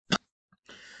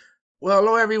Well,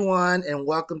 hello everyone, and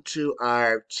welcome to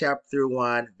our Chapter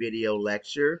 1 video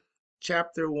lecture.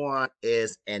 Chapter 1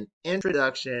 is an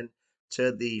introduction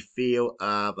to the field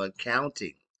of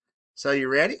accounting. So, you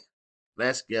ready?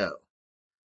 Let's go.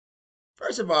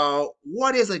 First of all,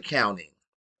 what is accounting?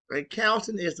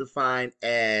 Accounting is defined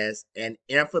as an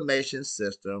information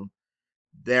system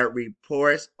that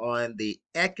reports on the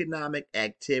economic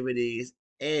activities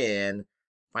and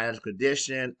financial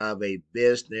condition of a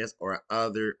business or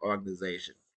other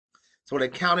organization. So what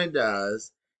accounting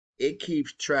does, it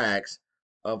keeps tracks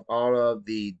of all of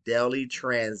the daily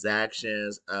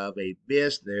transactions of a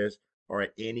business or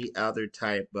any other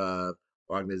type of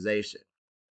organization.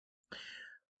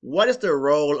 What is the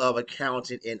role of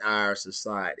accounting in our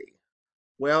society?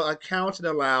 Well, accounting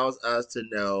allows us to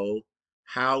know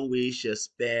how we should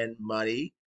spend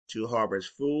money to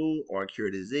harvest food or cure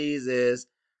diseases.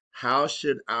 How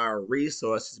should our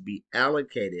resources be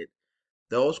allocated?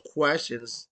 Those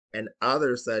questions and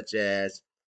others such as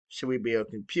should we build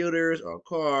computers or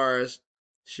cars?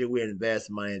 Should we invest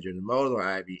money in General Motors or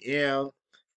IBM?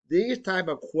 These type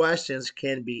of questions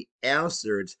can be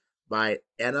answered by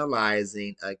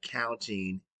analyzing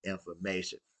accounting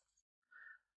information.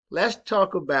 Let's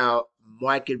talk about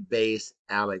market-based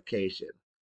allocation.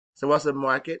 So what's a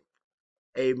market?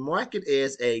 A market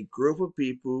is a group of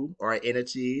people or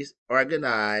entities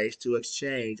organized to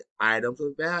exchange items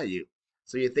of value.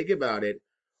 So you think about it,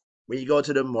 when you go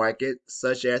to the market,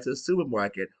 such as the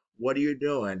supermarket, what are you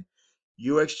doing?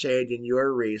 You're exchanging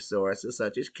your resources,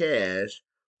 such as cash,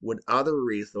 with other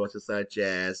resources, such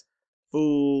as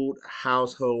food,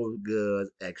 household goods,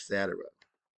 etc.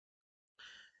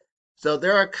 So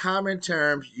there are common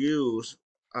terms used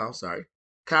when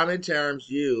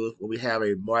we have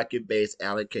a market-based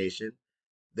allocation.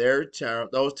 Those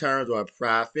terms are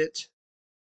profit,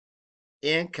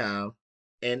 income,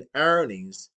 and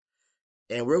earnings.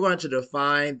 And we're going to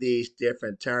define these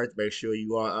different terms to make sure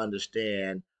you all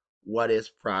understand what is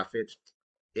profit.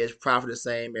 Is profit the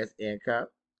same as income?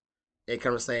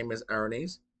 Income the same as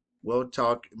earnings? We'll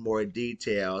talk more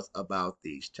details about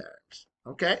these terms.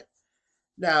 Okay?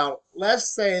 Now,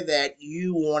 let's say that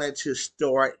you wanted to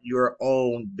start your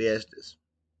own business.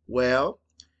 Well,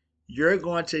 you're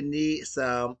going to need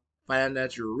some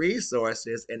financial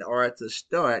resources in order to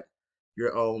start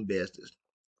your own business.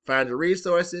 Financial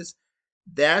resources,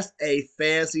 that's a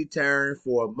fancy term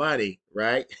for money,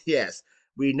 right? Yes,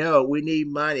 we know we need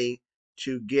money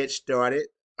to get started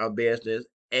a business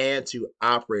and to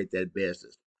operate that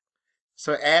business.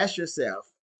 So ask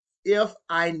yourself, if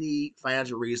I need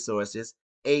financial resources,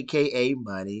 aka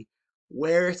money,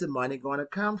 where is the money going to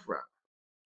come from?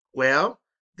 Well,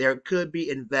 there could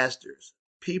be investors,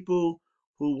 people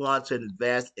who want to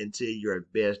invest into your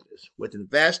business. With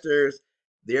investors,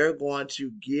 they're going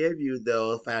to give you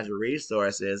those financial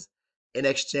resources in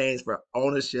exchange for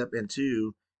ownership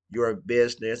into your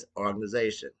business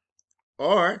organization.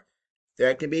 Or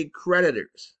there can be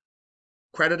creditors.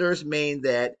 Creditors mean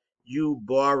that you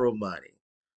borrow money.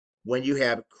 When you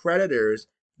have creditors,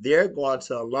 they're going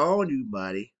to loan you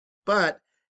money, but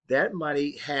that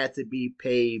money had to be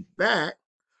paid back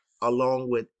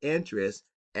along with interest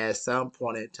at some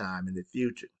point in time in the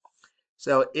future.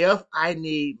 So if I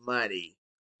need money,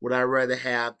 would I rather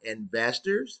have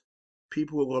investors,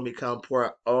 people who are going to become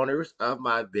part owners of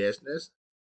my business,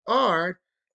 or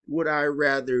would I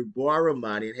rather borrow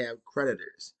money and have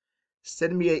creditors?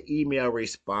 Send me an email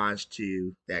response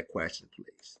to that question,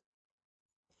 please.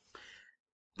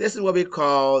 This is what we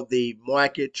call the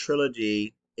market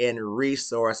trilogy in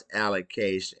resource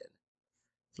allocation.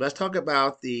 So let's talk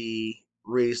about the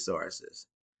resources.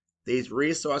 These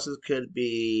resources could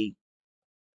be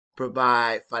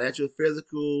provide financial,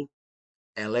 physical,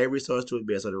 and labor resources to a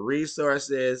business. So the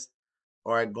resources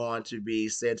are going to be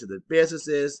sent to the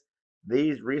businesses.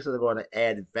 These resources are going to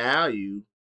add value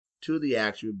to the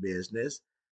actual business.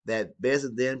 That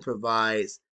business then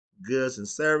provides goods and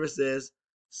services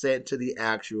sent to the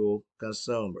actual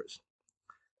consumers.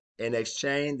 In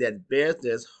exchange, that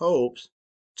business hopes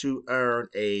to earn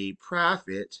a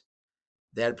profit.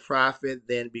 That profit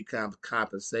then becomes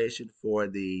compensation for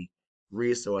the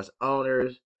resource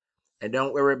owners. And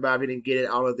don't worry about if you didn't get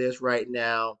all of this right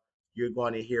now. You're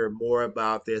going to hear more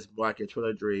about this market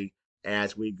trilogy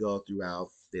as we go throughout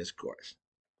this course.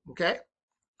 Okay?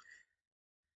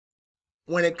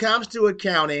 When it comes to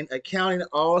accounting, accounting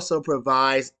also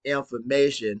provides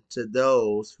information to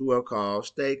those who are called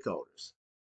stakeholders.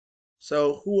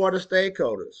 So, who are the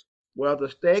stakeholders? Well, the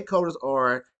stakeholders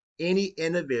are any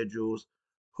individuals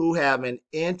who have an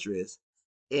interest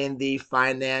in the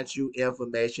financial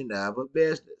information of a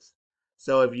business.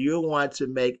 So if you want to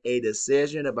make a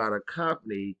decision about a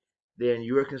company, then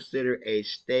you are considered a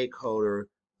stakeholder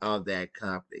of that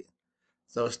company.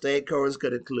 So stakeholders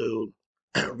could include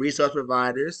resource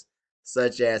providers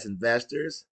such as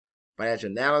investors, financial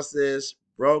analysis,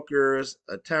 brokers,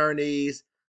 attorneys,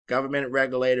 government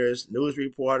regulators, news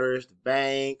reporters,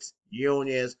 banks,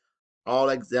 unions, all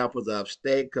examples of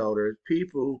stakeholders,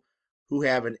 people who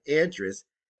have an interest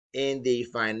in the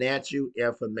financial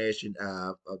information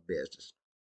of a business.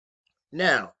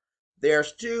 Now,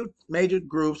 there's two major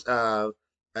groups of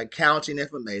accounting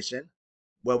information,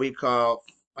 what we call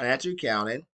financial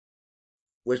accounting,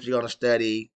 which we're going to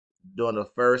study during the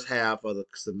first half of the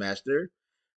semester.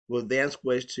 We'll then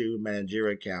switch to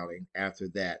managerial accounting after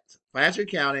that. Financial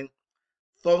accounting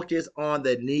focus on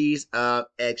the needs of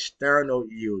external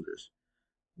users.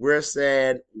 We're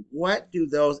saying, what do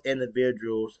those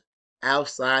individuals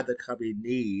outside the company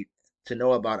need to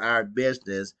know about our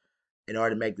business in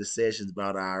order to make decisions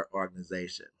about our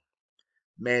organization?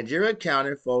 Managerial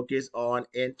accounting focus on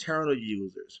internal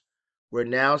users. We're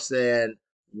now saying,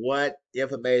 what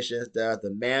information does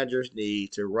the managers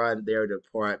need to run their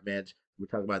department? We're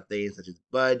talking about things such as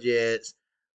budgets,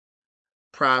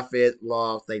 profit,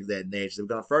 loss, things of that nature. So we're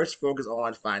going to first focus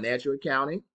on financial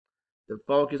accounting, to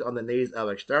focus on the needs of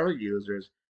external users,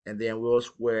 and then we'll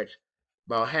switch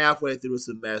about halfway through the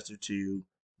semester to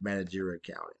managerial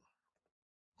accounting.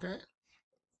 Okay.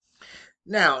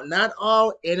 Now, not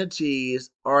all entities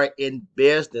are in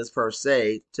business per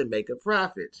se to make a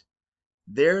profit.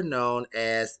 They're known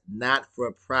as not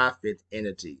for profit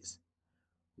entities.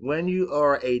 When you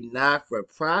are a not for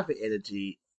profit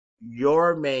entity,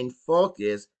 your main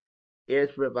focus is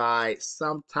to provide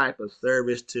some type of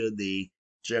service to the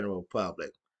general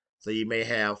public. So you may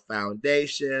have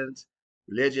foundations,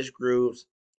 religious groups,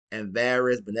 and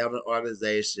various benevolent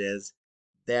organizations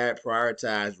that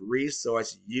prioritize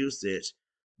resource usage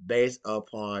based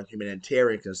upon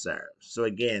humanitarian concerns. So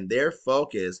again, their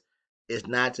focus is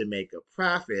not to make a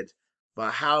profit,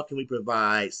 but how can we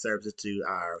provide services to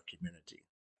our community?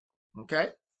 Okay?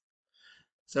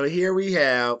 So here we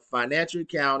have financial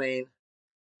accounting,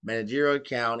 managerial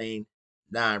accounting,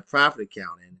 nonprofit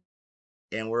accounting,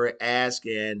 and we're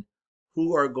asking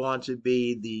who are going to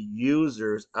be the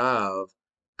users of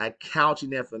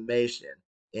accounting information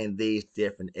in these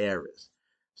different areas.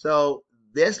 So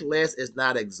this list is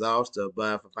not exhaustive,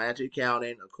 but for financial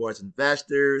accounting, of course,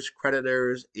 investors,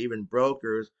 creditors, even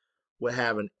brokers will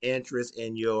have an interest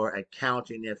in your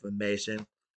accounting information.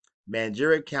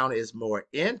 Managerial accounting is more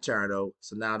internal,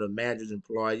 so now the manager's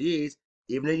employees,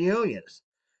 even the unions,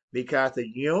 because the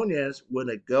unions will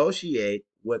negotiate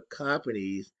with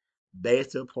companies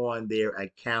based upon their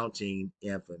accounting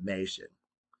information.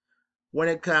 When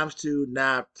it comes to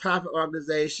nonprofit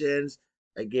organizations,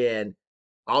 again,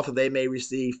 also they may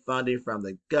receive funding from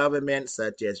the government,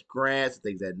 such as grants,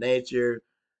 things of that nature.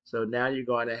 So now you're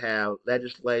going to have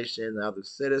legislation and other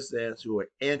citizens who are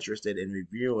interested in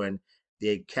reviewing the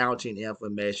accounting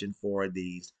information for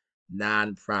these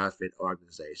nonprofit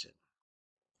organizations.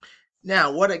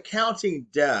 Now, what accounting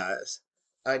does,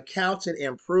 accounting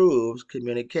improves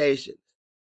communication.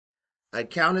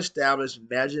 Account established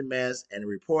measurements and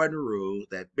reporting rules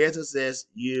that businesses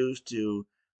use to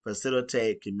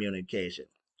facilitate communication.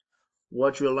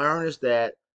 What you learn is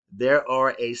that there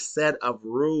are a set of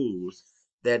rules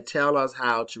that tell us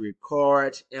how to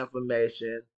record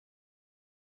information,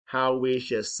 how we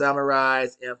should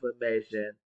summarize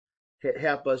information,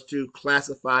 help us to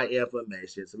classify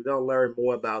information. So we're going to learn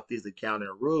more about these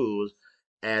accounting rules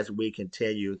as we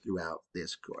continue throughout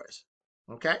this course.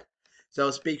 Okay? So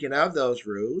speaking of those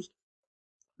rules,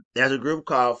 there's a group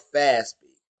called FASB.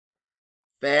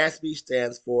 FASB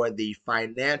stands for the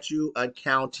Financial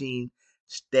Accounting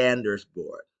Standards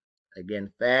Board.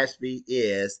 Again, FASB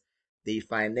is the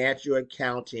Financial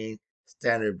Accounting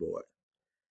Standard Board.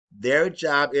 Their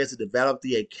job is to develop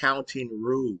the accounting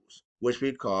rules, which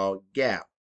we call GAAP.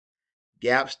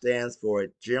 GAAP stands for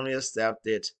Generally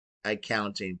Accepted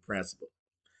Accounting Principles.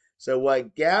 So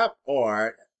what GAAP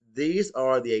are, these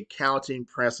are the accounting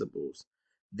principles,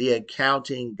 the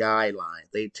accounting guidelines.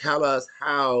 They tell us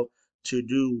how to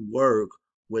do work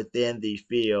within the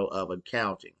field of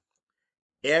accounting.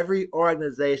 Every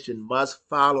organization must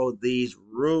follow these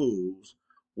rules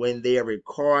when they are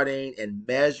recording and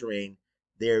measuring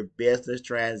their business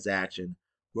transaction.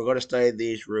 We're going to study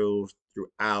these rules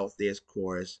throughout this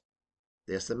course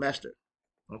this semester.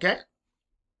 Okay?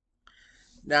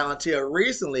 Now, until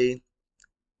recently,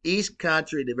 each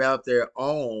country developed their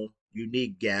own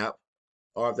unique GAAP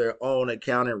or their own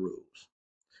accounting rules.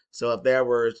 So if there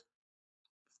were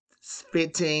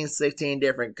 15, 16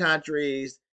 different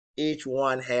countries, each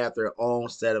one had their own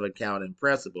set of accounting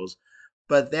principles,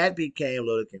 but that became a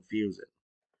little confusing.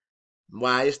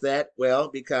 Why is that? Well,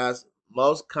 because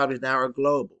most companies now are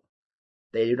global.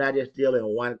 They do not just deal in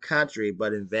one country,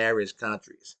 but in various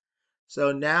countries.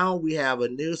 So now we have a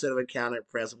new set of accounting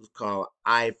principles called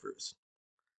IFRS.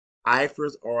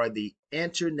 IFRS are the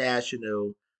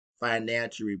International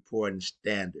Financial Reporting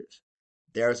Standards.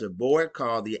 There's a board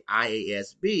called the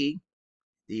IASB,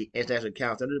 the International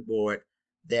Accounting Standards Board,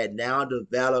 that now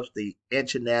develops the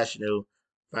International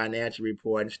Financial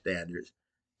Reporting Standards.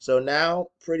 So now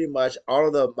pretty much all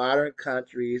of the modern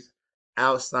countries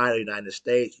outside of the United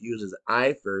States uses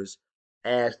IFRS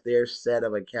as their set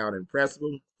of accounting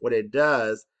principles. What it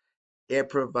does, it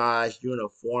provides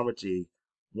uniformity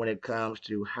when it comes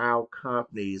to how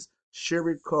companies should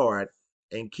record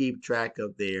and keep track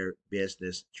of their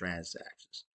business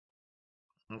transactions.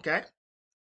 Okay?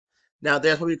 Now,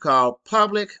 there's what we call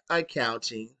public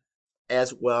accounting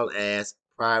as well as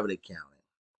private accounting.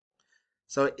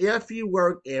 So, if you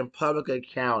work in public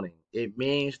accounting, it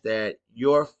means that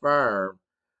your firm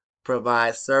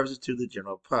provides services to the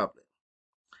general public.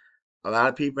 A lot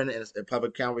of people in public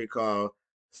accounting we call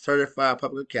certified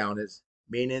public accountants,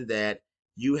 meaning that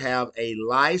you have a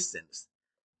license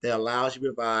that allows you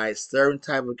to provide certain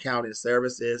type of accounting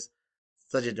services,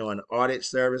 such as doing audit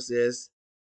services,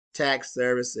 tax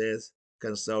services,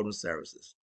 consulting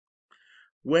services.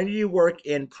 When you work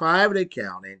in private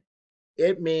accounting,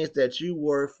 it means that you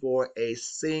work for a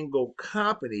single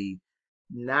company,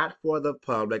 not for the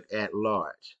public at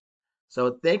large.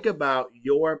 So think about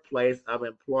your place of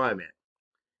employment.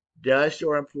 Does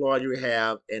your employer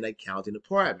have an accounting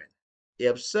department?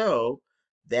 If so,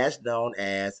 that's known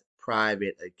as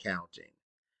private accounting.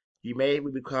 You may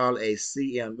be called a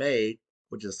CMA,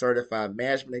 which is Certified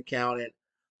Management Accountant,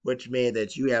 which means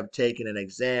that you have taken an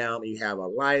exam, you have a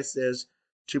license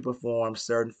to perform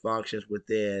certain functions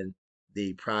within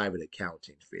the private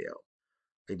accounting field.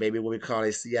 It may be what we call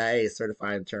a CIA,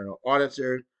 Certified Internal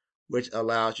Auditor, which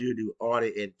allows you to do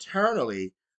audit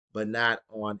internally, but not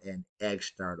on an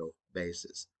external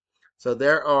basis. So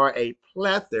there are a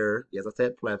plethora, yes, I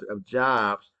said plethora, of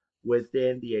jobs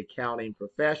within the accounting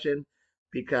profession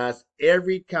because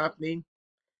every company,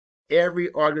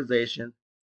 every organization,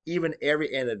 even every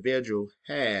individual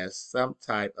has some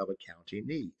type of accounting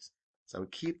needs. So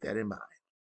keep that in mind.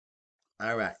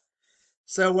 All right.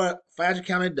 So what financial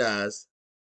accounting does,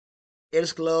 it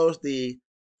discloses the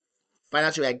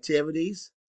financial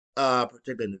activities of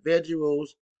particular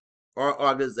individuals or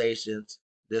organizations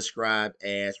described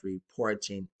as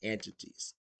reporting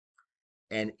entities.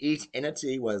 And each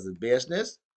entity, was a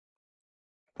business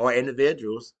or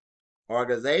individuals,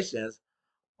 organizations,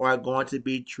 are going to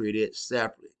be treated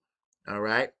separately. All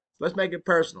right? So let's make it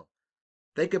personal.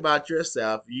 Think about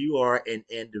yourself. You are an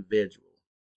individual.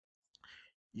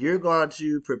 You're going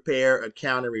to prepare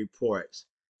accounting reports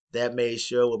that may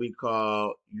show what we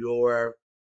call your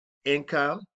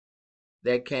income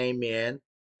that came in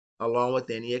along with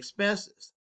any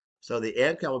expenses. So the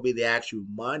income will be the actual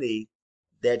money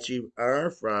that you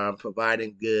earn from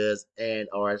providing goods and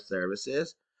or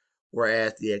services,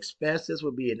 whereas the expenses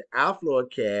will be an outflow of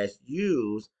cash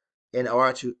used in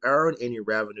order to earn any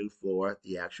revenue for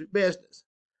the actual business.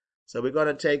 So we're going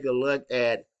to take a look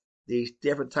at these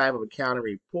different type of accounting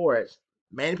reports,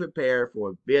 mainly prepared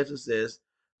for businesses,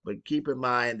 but keep in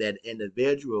mind that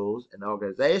individuals and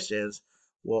organizations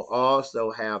will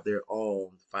also have their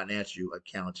own financial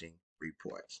accounting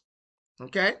reports.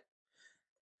 Okay?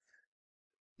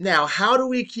 Now, how do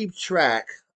we keep track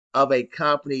of a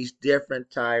company's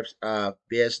different types of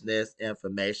business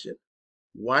information?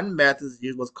 One method is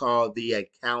used what's called the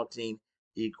accounting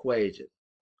equation.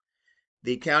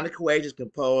 The accounting equation is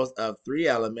composed of three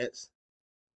elements: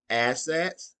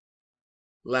 assets,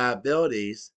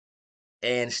 liabilities,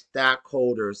 and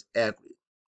stockholders' equity.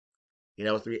 You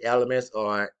know, three elements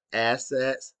are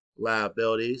assets,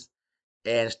 liabilities,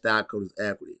 and stockholders'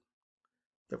 equity.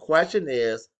 The question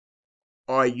is,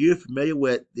 are you familiar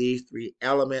with these three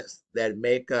elements that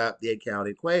make up the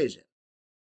accounting equation?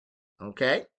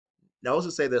 Okay. Notice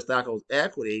to say that stockholders'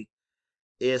 equity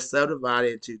is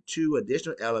subdivided into two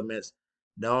additional elements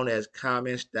known as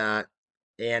common stock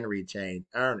and retained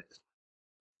earnings.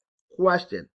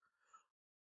 Question: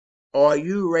 are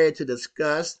you ready to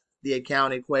discuss the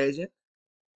accounting equation?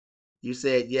 You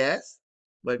said yes,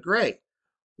 but great.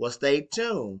 Well, stay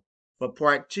tuned for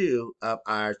part 2 of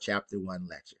our chapter 1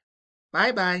 lecture.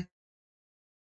 Bye bye.